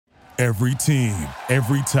Every team,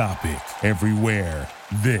 every topic, everywhere.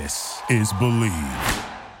 This is Believe.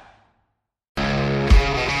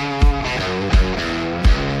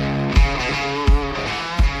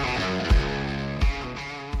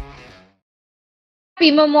 Happy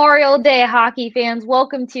Memorial Day, hockey fans.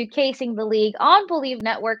 Welcome to Kasing the League on Believe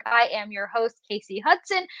Network. I am your host, Kasey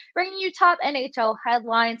Hudson, bringing you top NHL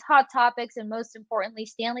headlines, hot topics, and most importantly,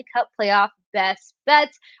 Stanley Cup playoff best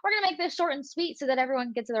bets. We're going to make this short and sweet so that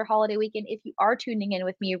everyone gets to their holiday weekend if you are tuning in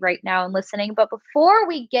with me right now and listening. But before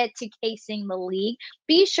we get to Kasing the League,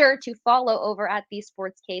 be sure to follow over at the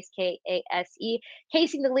Sports Case, Kase,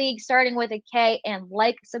 Kasing the League, starting with a K, and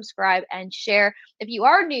like, subscribe, and share. If you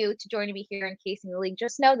are new to joining me here in Kasing the League,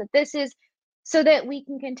 just know that this is so that we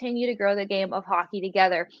can continue to grow the game of hockey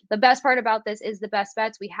together. The best part about this is the best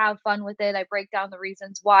bets. We have fun with it. I break down the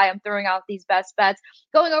reasons why I'm throwing out these best bets.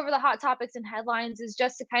 Going over the hot topics and headlines is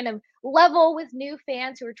just to kind of level with new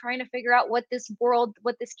fans who are trying to figure out what this world,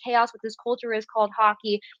 what this chaos, what this culture is called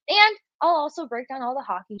hockey. And I'll also break down all the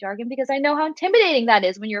hockey jargon because I know how intimidating that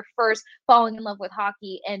is when you're first falling in love with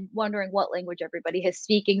hockey and wondering what language everybody is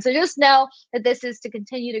speaking. So just know that this is to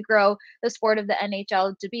continue to grow the sport of the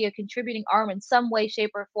NHL, to be a contributing arm in some way,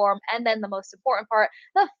 shape, or form. And then the most important part,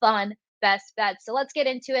 the fun best bets. So let's get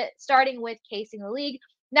into it, starting with Kasing the League.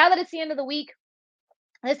 Now that it's the end of the week,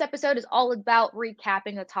 this episode is all about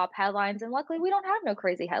recapping the top headlines. And luckily, we don't have no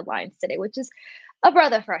crazy headlines today, which is a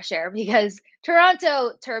breath of fresh air because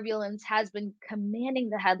Toronto turbulence has been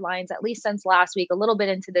commanding the headlines at least since last week, a little bit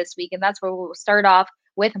into this week. And that's where we'll start off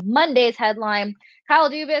with Monday's headline.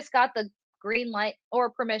 Kyle Dubas got the green light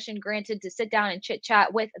or permission granted to sit down and chit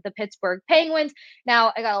chat with the Pittsburgh Penguins.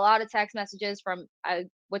 Now, I got a lot of text messages from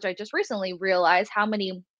which I just recently realized how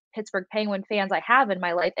many Pittsburgh Penguin fans I have in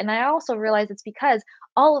my life. And I also realized it's because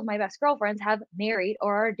all of my best girlfriends have married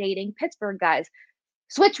or are dating Pittsburgh guys.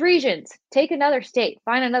 Switch regions, take another state,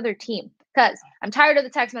 find another team, because I'm tired of the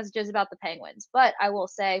text messages about the Penguins. But I will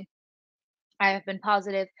say I have been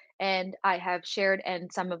positive and I have shared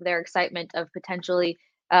and some of their excitement of potentially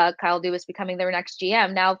Kyle Dubas becoming their next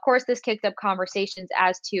GM. Now, of course, this kicked up conversations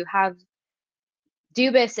as to have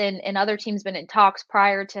Dubas and other teams been in talks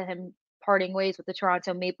prior to him parting ways with the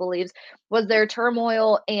Toronto Maple Leafs. Was there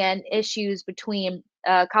turmoil and issues between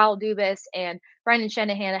Kyle Dubas and Brendan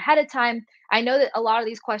Shanahan ahead of time? I know that a lot of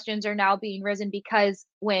these questions are now being risen because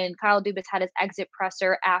when Kyle Dubas had his exit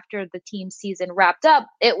presser after the team season wrapped up,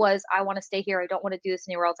 it was, I want to stay here. I don't want to do this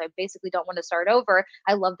anywhere else. I basically don't want to start over.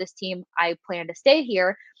 I love this team. I plan to stay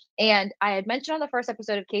here. And I had mentioned on the first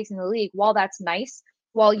episode of Kasing the League, while that's nice,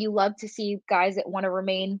 while you love to see guys that want to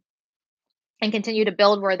remain and continue to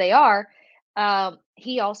build where they are,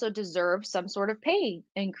 he also deserves some sort of pay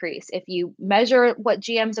increase. If you measure what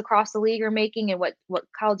GMs across the league are making and what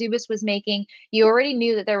Kyle Dubas was making, you already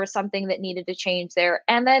knew that there was something that needed to change there.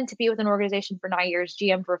 And then to be with an organization for 9 years,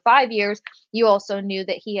 GM for 5 years, you also knew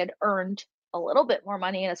that he had earned a little bit more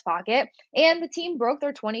money in his pocket. And the team broke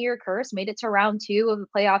their 20-year curse, made it to round 2 of the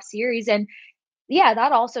playoff series. And yeah,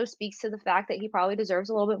 that also speaks to the fact that he probably deserves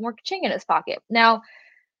a little bit more ching in his pocket. Now,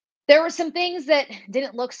 there were some things that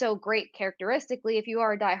didn't look so great characteristically. If you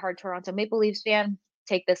are a diehard Toronto Maple Leafs fan,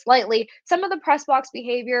 take this lightly. Some of the press box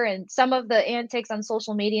behavior and some of the antics on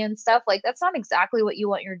social media and stuff, like that's not exactly what you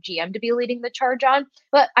want your GM to be leading the charge on.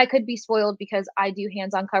 But I could be spoiled because I do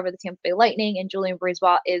hands-on cover the Tampa Bay Lightning, and Julien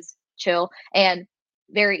Brisebois is chill and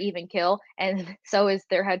very even kill, and so is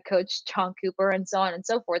their head coach John Cooper, and so on and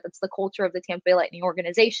so forth. That's the culture of the Tampa Bay Lightning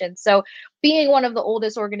organization. So being one of the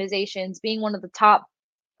oldest organizations, being one of the top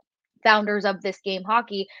founders of this game,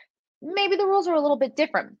 hockey, maybe the rules are a little bit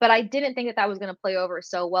different, but I didn't think that that was going to play over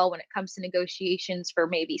so well when it comes to negotiations for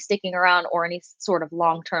maybe sticking around or any sort of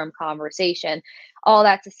long-term conversation. All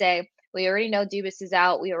that to say, we already know Dubas is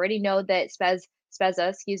out. We already know that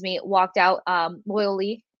Spezza, walked out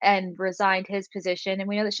loyally and resigned his position. And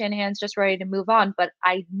we know that Shanahan's just ready to move on. But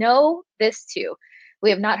I know this too. We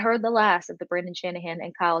have not heard the last of the Brendan Shanahan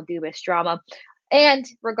and Kyle Dubas drama. And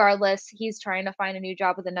regardless, he's trying to find a new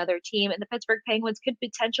job with another team. And the Pittsburgh Penguins could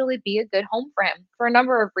potentially be a good home for him for a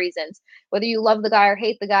number of reasons. Whether you love the guy or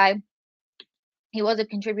hate the guy, he was a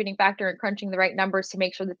contributing factor in crunching the right numbers to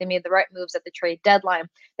make sure that they made the right moves at the trade deadline.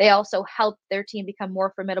 They also helped their team become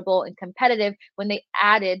more formidable and competitive when they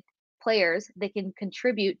added players that can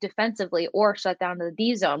contribute defensively or shut down the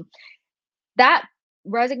D zone. That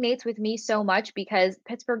resonates with me so much because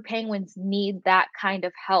Pittsburgh Penguins need that kind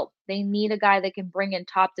of help. They need a guy that can bring in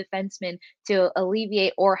top defensemen to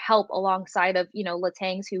alleviate or help alongside of,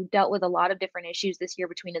 Letang's, who dealt with a lot of different issues this year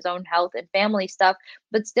between his own health and family stuff.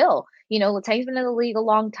 But still, Letang's been in the league a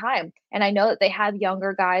long time. And I know that they have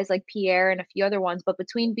younger guys like Pierre and a few other ones, but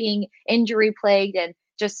between being injury plagued and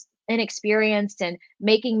just inexperienced and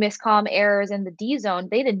making miscom errors in the D zone,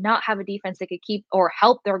 they did not have a defense that could keep or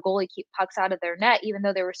help their goalie keep pucks out of their net, even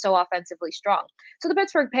though they were so offensively strong. So the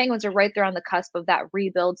Pittsburgh Penguins are right there on the cusp of that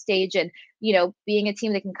rebuild stage and, being a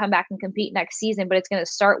team that can come back and compete next season, but it's going to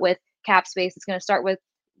start with cap space. It's going to start with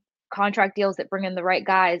contract deals that bring in the right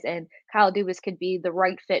guys, and Kyle Dubas could be the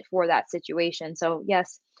right fit for that situation. So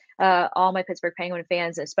yes, all my Pittsburgh Penguin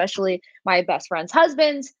fans, especially my best friend's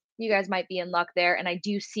husbands, you guys might be in luck there. And I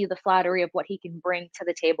do see the flattery of what he can bring to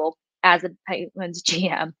the table as a Penguins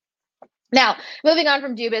GM. Now, moving on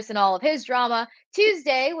from Dubas and all of his drama,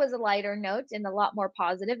 Tuesday was a lighter note and a lot more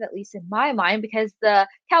positive, at least in my mind, because the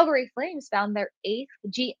Calgary Flames found their 8th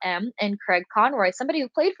GM in Craig Conroy, somebody who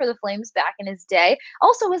played for the Flames back in his day,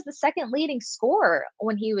 also was the second leading scorer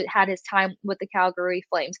when he had his time with the Calgary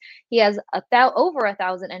Flames. He has over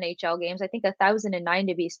 1,000 NHL games, I think 1,009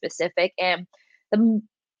 to be specific, and the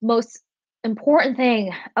most important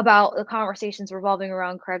thing about the conversations revolving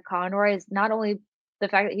around Craig Conroy is not only the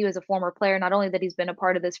fact that he was a former player, not only that he's been a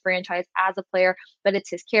part of this franchise as a player, but it's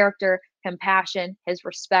his character, compassion, his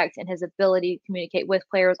respect, and his ability to communicate with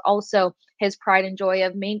players. Also, his pride and joy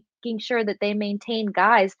of making sure that they maintain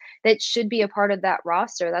guys that should be a part of that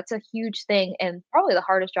roster. That's a huge thing and probably the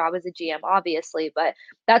hardest job as a GM, obviously, but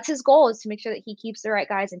that's his goal, is to make sure that he keeps the right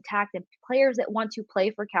guys intact and players that want to play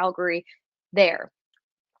for Calgary there.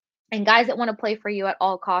 And guys that want to play for you at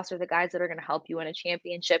all costs are the guys that are going to help you win a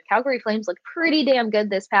championship. Calgary Flames look pretty damn good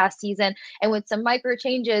this past season. And with some micro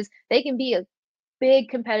changes, they can be a big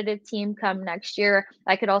competitive team come next year.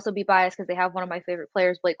 I could also be biased because they have one of my favorite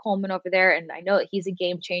players, Blake Coleman, over there. And I know that he's a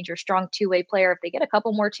game changer, strong two-way player. If they get a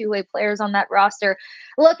couple more two-way players on that roster,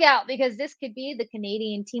 look out, because this could be the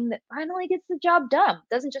Canadian team that finally gets the job done.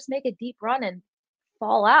 Doesn't just make a deep run and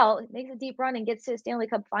fall out, makes a deep run and gets to a Stanley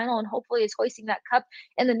Cup final, and hopefully is hoisting that cup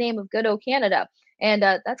in the name of good old Canada. And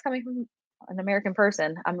that's coming from an American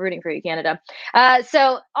person. I'm rooting for you, Canada.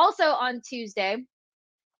 So also on Tuesday,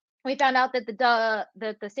 we found out that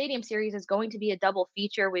the Stadium Series is going to be a double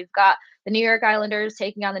feature. We've got the New York Islanders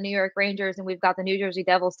taking on the New York Rangers, and we've got the New Jersey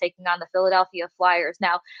Devils taking on the Philadelphia Flyers.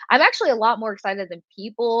 Now, I'm actually a lot more excited than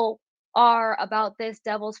people are about this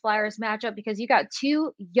Devils Flyers matchup because you got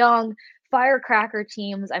two young firecracker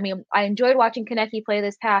teams. I mean, I enjoyed watching Konecny play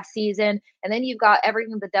this past season, and then you've got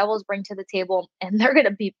everything the Devils bring to the table, and they're going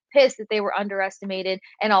to be pissed that they were underestimated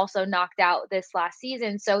and also knocked out this last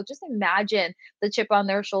season. So just imagine the chip on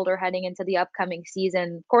their shoulder heading into the upcoming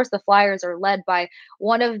season. Of course, the Flyers are led by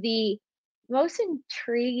one of the most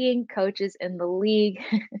intriguing coaches in the league.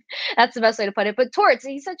 That's the best way to put it. But Torts,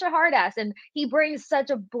 he's such a hard ass, and he brings such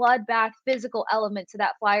a bloodbath physical element to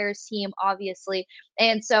that Flyers team, obviously.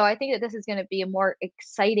 And so I think that this is going to be a more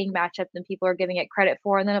exciting matchup than people are giving it credit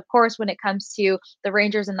for. And then, of course, when it comes to the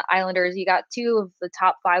Rangers and the Islanders, you got two of the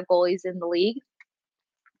top 5 goalies in the league.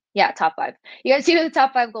 Yeah, top 5. You got two of the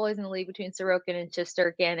top 5 goalies in the league between Sorokin and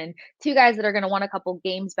Shesterkin, and two guys that are going to want a couple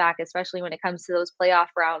games back, especially when it comes to those playoff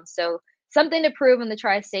rounds. So something to prove in the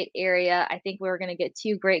tri-state area. I think we're going to get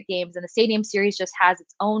 2 great games, and the Stadium Series just has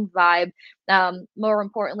its own vibe. More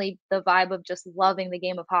importantly, the vibe of just loving the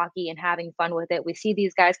game of hockey and having fun with it. We see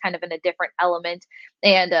these guys kind of in a different element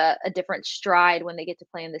and a different stride when they get to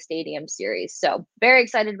play in the Stadium Series. So very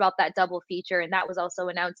excited about that double feature, and that was also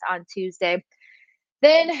announced on Tuesday.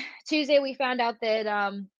 Then Tuesday, we found out that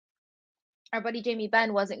our buddy Jamie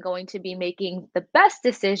Benn wasn't going to be making the best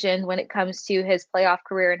decision when it comes to his playoff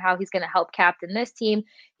career and how he's going to help captain this team.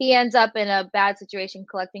 He ends up in a bad situation,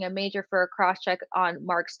 collecting a major for a cross-check on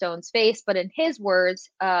Mark Stone's face. But in his words,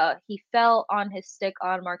 he fell on his stick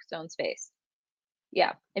on Mark Stone's face.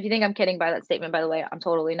 Yeah. If you think I'm kidding by that statement, by the way, I'm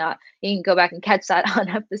totally not. You can go back and catch that on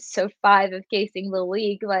episode 5 of Kasing the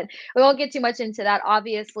League, but we won't get too much into that.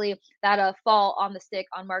 Obviously, that fall on the stick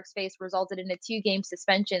on Mark's face resulted in a 2-game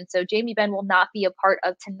suspension. So Jamie Benn will not be a part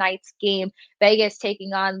of tonight's game. Vegas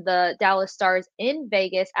taking on the Dallas Stars in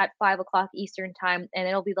Vegas at 5 o'clock Eastern time, and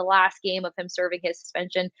it'll be the last game of him serving his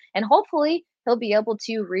suspension. And hopefully he'll be able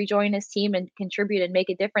to rejoin his team and contribute and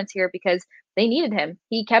make a difference here because they needed him.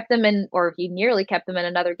 He kept them in, or he nearly kept them in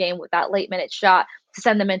another game with that late minute shot to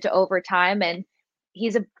send them into overtime. And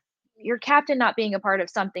your captain not being a part of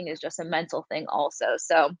something is just a mental thing also.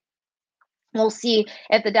 So we'll see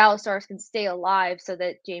if the Dallas Stars can stay alive so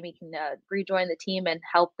that Jamie can rejoin the team and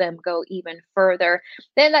help them go even further.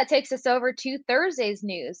 Then that takes us over to Thursday's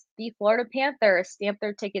news. The Florida Panthers stamped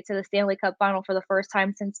their ticket to the Stanley Cup final for the first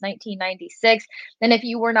time since 1996. And if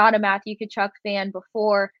you were not a Matthew Tkachuk fan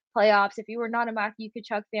before playoffs, if you were not a Matthew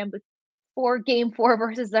Tkachuk fan for Game 4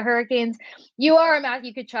 versus the Hurricanes, you are a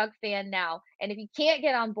Matthew Tkachuk fan now. And if you can't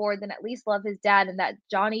get on board, then at least love his dad and that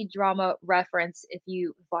Johnny Drama reference. If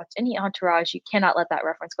you watch any Entourage, you cannot let that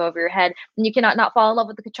reference go over your head. And you cannot not fall in love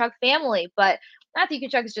with the Tkachuk family. But Matthew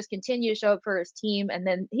Tkachuk has just continued to show up for his team. And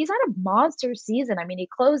then he's had a monster season. I mean, he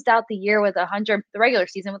closed out the year with the regular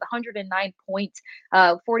season with 109 points,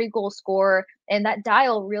 40-goal scorer. And that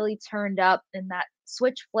dial really turned up and that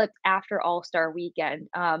switch flipped after All-Star weekend.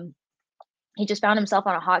 He just found himself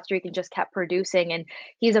on a hot streak and just kept producing. And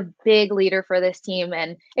he's a big leader for this team.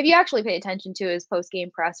 And if you actually pay attention to his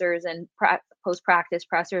post-game pressers and post-practice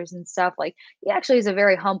pressers and stuff, like he actually is a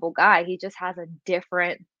very humble guy. He just has a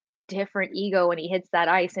different ego when he hits that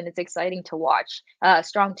ice, and it's exciting to watch.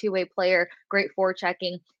 Strong two-way player, great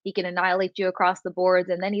forechecking. He can annihilate you across the boards,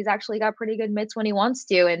 and then he's actually got pretty good mitts when he wants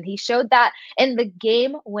to, and he showed that in the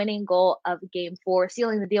game-winning goal of Game 4,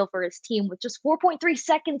 sealing the deal for his team with just 4.3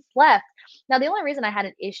 seconds left. Now, the only reason I had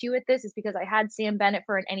an issue with this is because I had Sam Bennett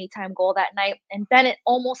for an anytime goal that night, and Bennett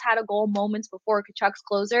almost had a goal moments before Tkachuk's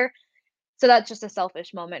closer. So that's just a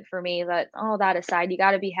selfish moment for me. That all that aside, you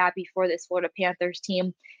got to be happy for this Florida Panthers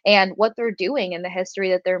team and what they're doing and the history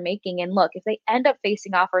that they're making. And look, if they end up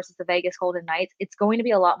facing off versus the Vegas Golden Knights, it's going to be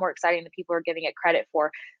a lot more exciting than people are giving it credit for.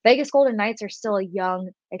 Vegas Golden Knights are still a young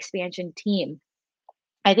expansion team.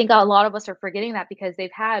 I think a lot of us are forgetting that because they've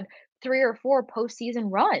had 3 or 4 postseason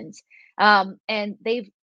runs, and they've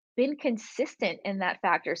been consistent in that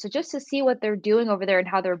factor. So just to see what they're doing over there and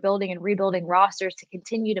how they're building and rebuilding rosters to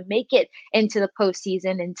continue to make it into the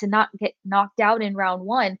postseason and to not get knocked out in round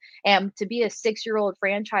 1 and to be a 6-year-old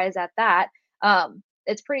franchise at that,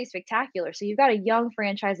 it's pretty spectacular. So you've got a young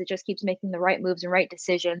franchise that just keeps making the right moves and right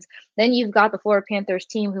decisions. Then you've got the Florida Panthers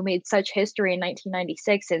team who made such history in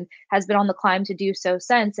 1996 and has been on the climb to do so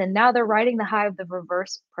since. And now they're riding the high of the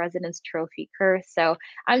reverse President's Trophy curse. So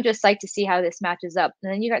I'm just psyched to see how this matches up.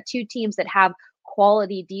 And then you got 2 teams that have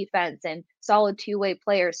quality defense and solid two-way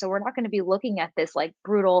players. So we're not going to be looking at this like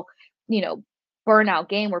brutal, burnout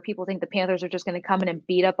game where people think the Panthers are just going to come in and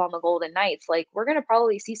beat up on the Golden Knights. Like we're going to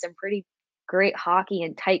probably see some pretty great hockey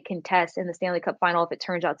and tight contests in the Stanley Cup final if it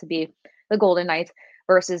turns out to be the Golden Knights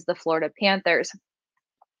versus the Florida Panthers.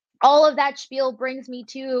 All of that spiel brings me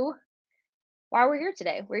to why we're here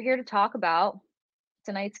today. We're here to talk about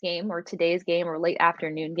tonight's game or today's game or late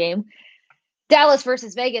afternoon game. Dallas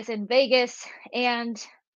versus Vegas in Vegas, and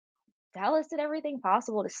Dallas did everything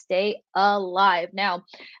possible to stay alive. Now,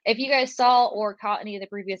 if you guys saw or caught any of the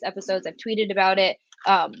previous episodes, I've tweeted about it.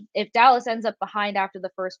 If Dallas ends up behind after the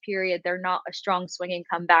first period, they're not a strong swinging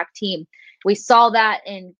comeback team. We saw that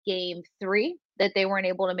in Game 3, that they weren't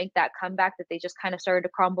able to make that comeback, that they just kind of started to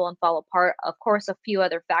crumble and fall apart. Of course, a few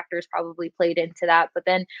other factors probably played into that. But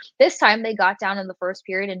then this time they got down in the first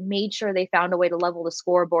period and made sure they found a way to level the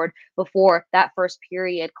scoreboard before that first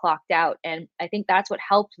period clocked out. And I think that's what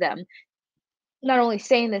helped them not only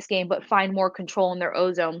stay in this game, but find more control in their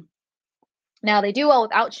ozone. Now, they do well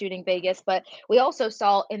without shooting Vegas, but we also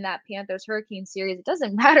saw in that Panthers-Hurricanes series, it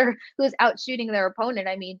doesn't matter who's out shooting their opponent.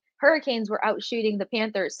 I mean, Hurricanes were out shooting the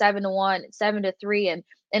Panthers 7-1, 7-3,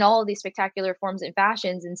 and all of these spectacular forms and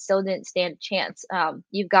fashions and still didn't stand a chance.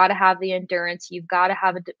 You've got to have the endurance. You've got to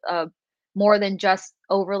have more than just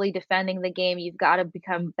overly defending the game. You've got to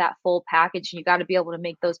become that full package. You've got to be able to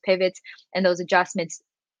make those pivots and those adjustments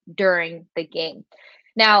during the game.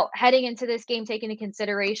 Now, heading into this game, taking into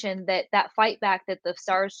consideration that fight back that the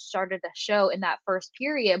Stars started to show in that first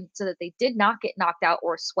period so that they did not get knocked out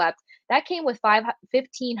or swept, that came with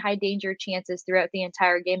 15 high danger chances throughout the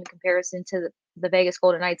entire game in comparison to the Vegas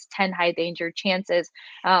Golden Knights' 10 high danger chances.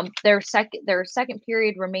 Their second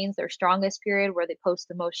period remains their strongest period where they post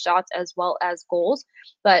the most shots as well as goals.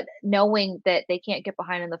 But knowing that they can't get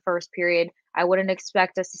behind in the first period, I wouldn't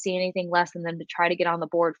expect us to see anything less than them to try to get on the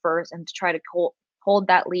board first and to try to hold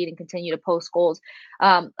that lead and continue to post goals.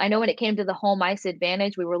 I know when it came to the home ice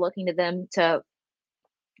advantage, we were looking to them to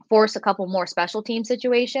force a couple more special team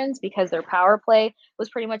situations because their power play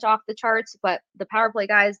was pretty much off the charts. But the power play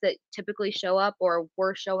guys that typically show up or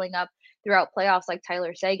were showing up throughout playoffs, like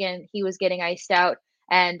Tyler Seguin, he was getting iced out.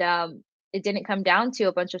 And it didn't come down to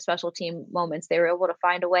a bunch of special team moments. They were able to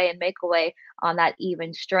find a way and make a way on that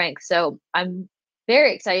even strength. So I'm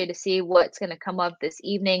very excited to see what's going to come up this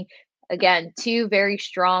evening. again, two very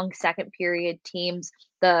strong second period teams.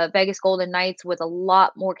 The Vegas Golden Knights with a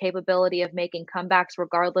lot more capability of making comebacks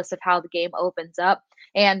regardless of how the game opens up.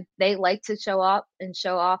 And they like to show up and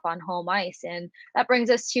show off on home ice. And that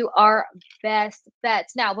brings us to our best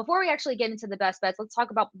bets. Now, before we actually get into the best bets, let's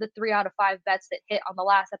talk about the 3 out of 5 bets that hit on the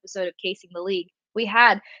last episode of Kasing the League. We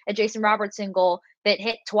had a Jason Robertson goal that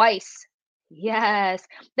hit twice. Yes.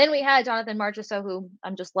 Then we had Jonathan Marchessault, who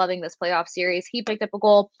I'm just loving this playoff series. He picked up a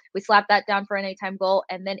goal. We slapped that down for an anytime goal.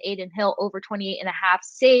 And then Aiden Hill over 28.5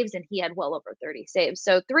 saves, and he had well over 30 saves.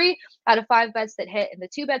 So 3 out of 5 bets that hit. And the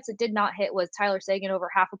 2 bets that did not hit was Tyler Seguin over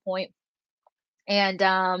half a point. And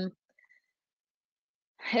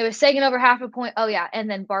it was Seguin over half a point. Oh, yeah. And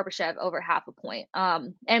then Barbashev over half a point.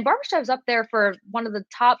 And Barbashev's up there for one of the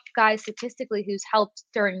top guys statistically who's helped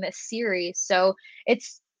during this series. So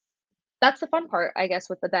that's the fun part, I guess,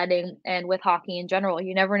 with the betting and with hockey in general.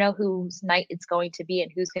 You never know whose night it's going to be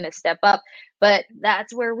and who's going to step up, but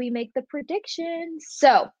that's where we make the predictions.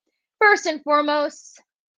 So first and foremost,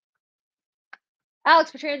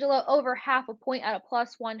 Alex Pietrangelo over half a point at a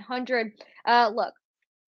plus 100. Look,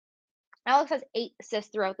 Alex has 8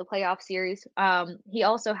 assists throughout the playoff series. He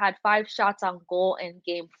also had 5 shots on goal in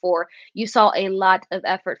game 4. You saw a lot of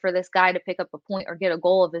effort for this guy to pick up a point or get a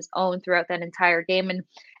goal of his own throughout that entire game. And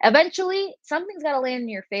eventually, something's got to land in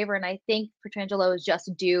your favor. And I think Pietrangelo is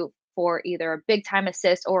just due for either a big-time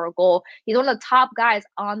assist or a goal. He's one of the top guys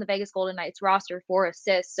on the Vegas Golden Knights roster for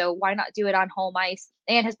assists, so why not do it on home ice?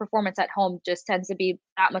 And his performance at home just tends to be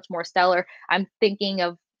that much more stellar. I'm thinking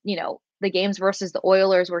of, the games versus the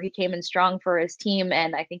Oilers where he came in strong for his team.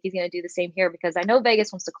 And I think he's going to do the same here because I know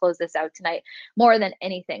Vegas wants to close this out tonight more than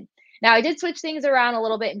anything. Now, I did switch things around a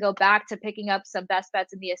little bit and go back to picking up some best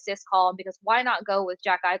bets in the assist column because why not go with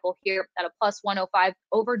Jack Eichel here at a plus 105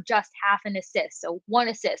 over just half an assist? So 1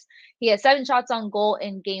 assist. He has 7 shots on goal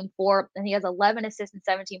in game 4, and he has 11 assists and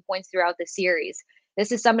 17 points throughout the series.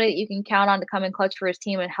 This is somebody that you can count on to come in clutch for his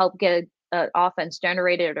team and help get offense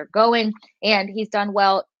generated or going. And he's done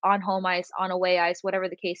well on home ice, on away ice, whatever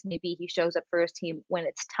the case may be. He shows up for his team when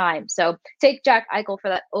it's time. So take Jack Eichel for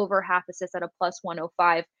that over half assist at a plus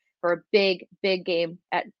 105 for a big, big game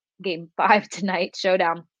at game 5 tonight,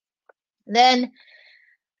 showdown. Then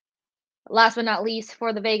last but not least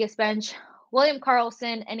for the Vegas bench, William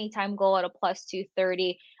Karlsson, anytime goal at a plus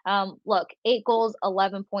 230. Look, 8 goals,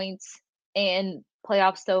 11 points in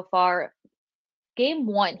playoffs so far. Game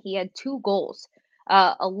 1, he had 2 goals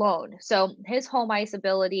alone. So his home ice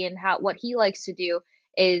ability and what he likes to do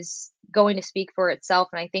is going to speak for itself.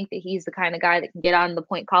 And I think that he's the kind of guy that can get on the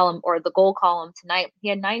point column or the goal column tonight. He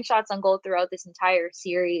had 9 shots on goal throughout this entire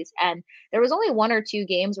series. And there was only 1 or 2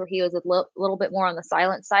 games where he was a little bit more on the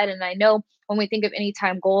silent side. And I know when we think of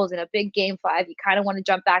anytime goals in a big game 5, you kind of want to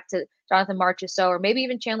jump back to Jonathan Marchessault or maybe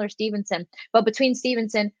even Chandler Stevenson. But between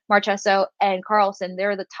Stevenson, Marchessault, and Karlsson,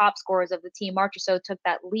 they're the top scorers of the team. Marchessault took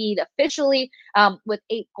that lead officially with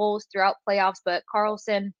 8 goals throughout playoffs, but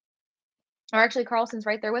Karlsson's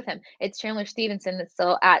right there with him. It's Chandler Stevenson that's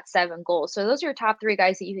still at 7 goals. So those are your top 3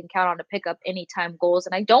 guys that you can count on to pick up anytime goals.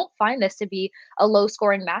 And I don't find this to be a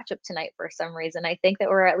low-scoring matchup tonight for some reason. I think that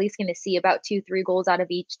we're at least going to see about 2-3 goals out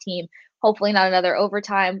of each team. Hopefully not another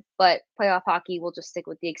overtime, but playoff hockey will just stick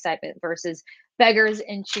with the excitement versus beggars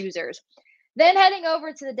and choosers. Then heading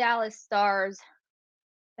over to the Dallas Stars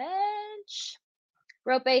bench,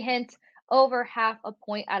 Rope Hint over half a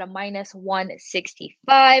point at a minus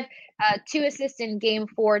 165. 2 assists in game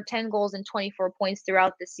 4, 10 goals and 24 points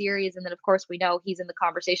throughout the series. And then, of course, we know he's in the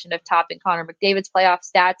conversation of topping Connor McDavid's playoff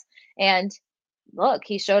stats. And look,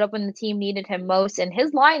 he showed up when the team needed him most. And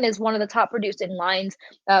his line is one of the top producing lines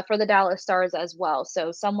for the Dallas Stars as well.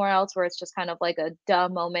 So somewhere else where it's just kind of like a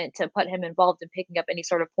dumb moment to put him involved in picking up any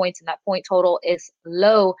sort of points. And that point total is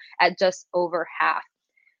low at just over half.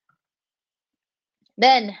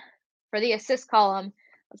 Then for the assist column,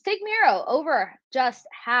 let's take Miro over just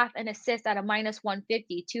half an assist at a minus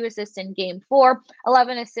 150, 2 assists in game 4,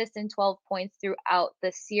 11 assists and 12 points throughout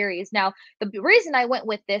the series. Now, the reason I went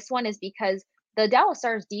with this one is because the Dallas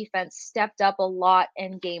Stars defense stepped up a lot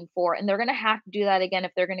in game 4, and they're going to have to do that again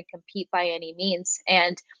if they're going to compete by any means.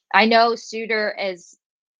 And I know Suter is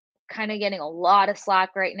kind of getting a lot of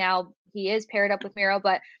slack right now. He is paired up with Miro,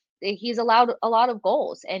 but he's allowed a lot of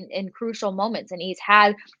goals and in crucial moments, and he's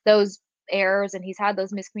had those errors and he's had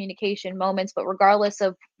those miscommunication moments. But regardless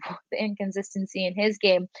of the inconsistency in his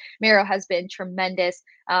game, Miro has been tremendous.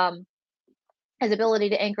 his ability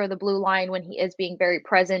to anchor the blue line when he is being very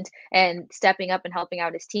present and stepping up and helping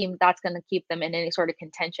out his team, that's going to keep them in any sort of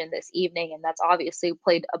contention this evening. And that's obviously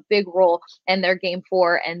played a big role in their game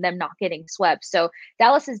 4 and them not getting swept. So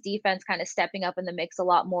Dallas's defense kind of stepping up in the mix a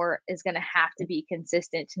lot more is going to have to be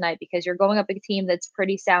consistent tonight, because you're going up a team that's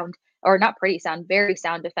pretty sound, or not pretty sound, very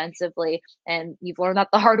sound defensively. And you've learned that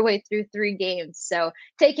the hard way through 3 games. So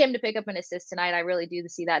take him to pick up an assist tonight. I really do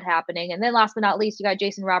see that happening. And then last but not least, you got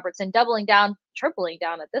Jason Robertson doubling down, tripling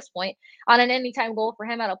down at this point on an anytime goal for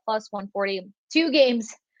him at a plus 140. 2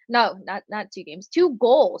 games. No, not 2 games, 2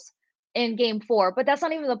 goals in game 4. But that's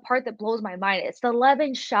not even the part that blows my mind. It's the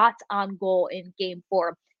 11 shots on goal in game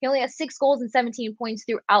 4. He only has 6 goals and 17 points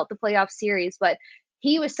throughout the playoff series, but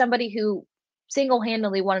he was somebody who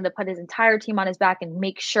single-handedly wanted to put his entire team on his back and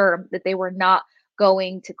make sure that they were not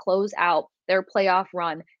going to close out their playoff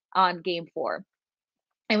run on game 4.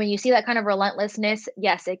 And when you see that kind of relentlessness,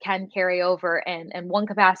 yes, it can carry over and one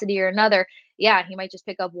capacity or another. Yeah, he might just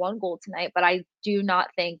pick up 1 goal tonight, but I do not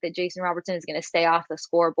think that Jason Robertson is going to stay off the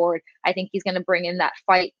scoreboard. I think he's going to bring in that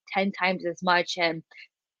fight 10 times as much. And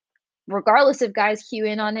regardless if guys cue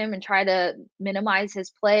in on him and try to minimize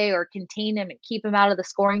his play or contain him and keep him out of the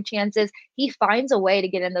scoring chances, he finds a way to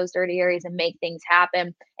get in those dirty areas and make things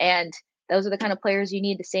happen. And those are the kind of players you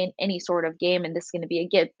need to stay in any sort of game. And this is going to be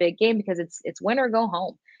a big game, because it's win or go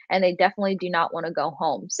home. And they definitely do not want to go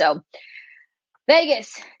home. So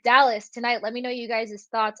Vegas, Dallas tonight. Let me know you guys'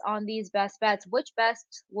 thoughts on these best bets. Which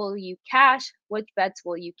bets will you cash? Which bets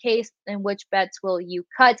will you case? And which bets will you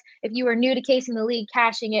cut? If you are new to Kasing the League,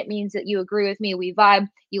 cashing it means that you agree with me. We vibe.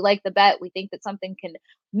 You like the bet. We think that something can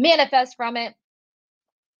manifest from it.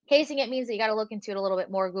 Casing it means that you got to look into it a little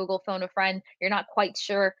bit more. Google, phone a friend. You're not quite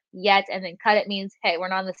sure yet. And then cut it means, hey, we're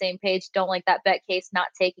not on the same page. Don't like that bet case. Not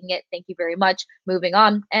taking it. Thank you very much. Moving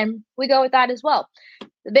on. And we go with that as well.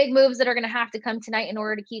 The big moves that are going to have to come tonight in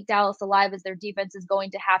order to keep Dallas alive is their defense is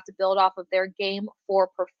going to have to build off of their game 4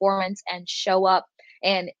 performance and show up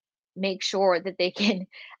and make sure that they can,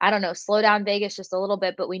 slow down Vegas just a little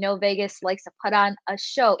bit. But we know Vegas likes to put on a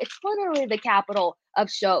show. It's literally the capital of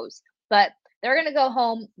shows. But they're going to go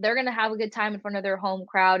home. They're going to have a good time in front of their home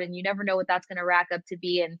crowd, and you never know what that's going to rack up to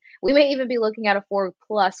be. And we may even be looking at a 4+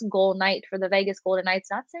 goal night for the Vegas Golden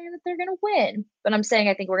Knights. Not saying that they're going to win, but I'm saying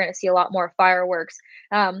I think we're going to see a lot more fireworks.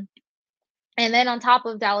 And then on top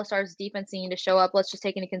of Dallas Stars' defense needing to show up, let's just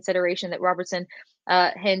take into consideration that Robertson,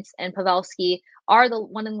 Hintz, and Pavelski are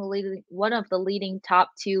one of the leading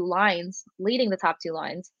top 2 lines.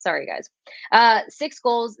 Sorry, guys. 6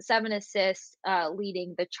 goals, 7 assists,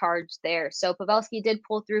 leading the charge there. So Pavelski did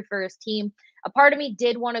pull through for his team. A part of me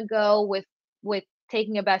did want to go with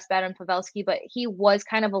taking a best bet on Pavelski, but he was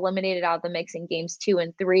kind of eliminated out of the mix in games 2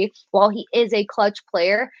 and 3. While he is a clutch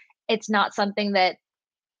player, it's not something that,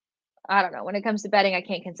 I don't know, when it comes to betting, I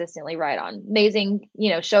can't consistently ride on. Amazing,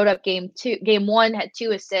 showed up game 1, had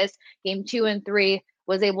 2 assists. Game 2 and 3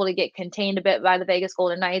 was able to get contained a bit by the Vegas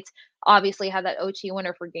Golden Knights. Obviously had that OT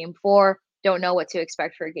winner for game 4. Don't know what to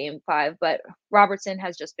expect for game 5, but Robertson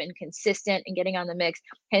has just been consistent in getting on the mix.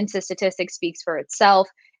 Hence, the statistic speaks for itself.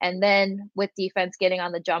 And then with defense getting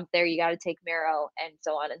on the jump there, you got to take Miro and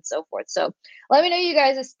so on and so forth. So let me know you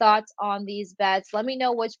guys' thoughts on these bets. Let me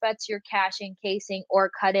know which bets you're cashing, casing, or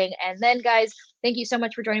cutting. And then, guys, thank you so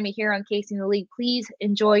much for joining me here on Kasing the League. Please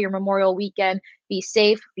enjoy your Memorial weekend. Be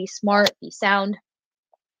safe, be smart, be sound.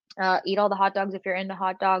 Eat all the hot dogs if you're into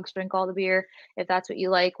hot dogs, drink all the beer if that's what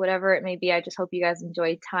you like, whatever it may be. I just hope you guys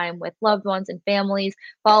enjoy time with loved ones and families.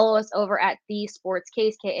 Follow us over at The Sports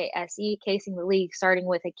Case, Kase, Kasing the League, starting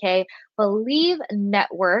with a K. Believe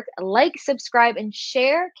Network. Like, subscribe, and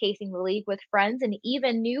share Kasing the League with friends and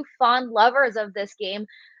even new fond lovers of this game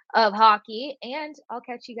of hockey. And I'll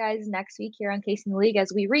catch you guys next week here on Kasing the League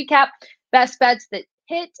as we recap best bets that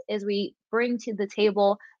hit, as we bring to the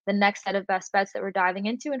table the next set of best bets that we're diving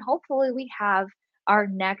into. And hopefully we have our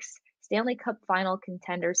next Stanley Cup final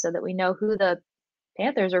contender so that we know who the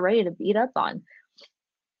Panthers are ready to beat up on.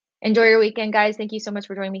 Enjoy your weekend, guys. Thank you so much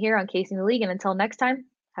for joining me here on Kasing the League. And until next time,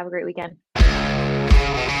 have a great weekend.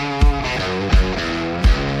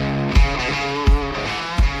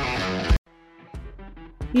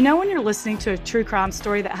 You know when you're listening to a true crime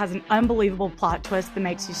story that has an unbelievable plot twist that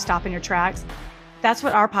makes you stop in your tracks? That's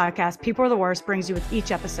what our podcast, People Are the Worst, brings you with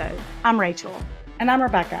each episode. I'm Rachel. And I'm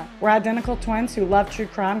Rebecca. We're identical twins who love true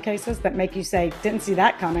crime cases that make you say, didn't see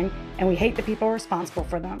that coming, and we hate the people responsible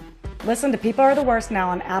for them. Listen to People Are the Worst now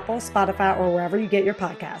on Apple, Spotify, or wherever you get your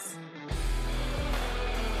podcasts.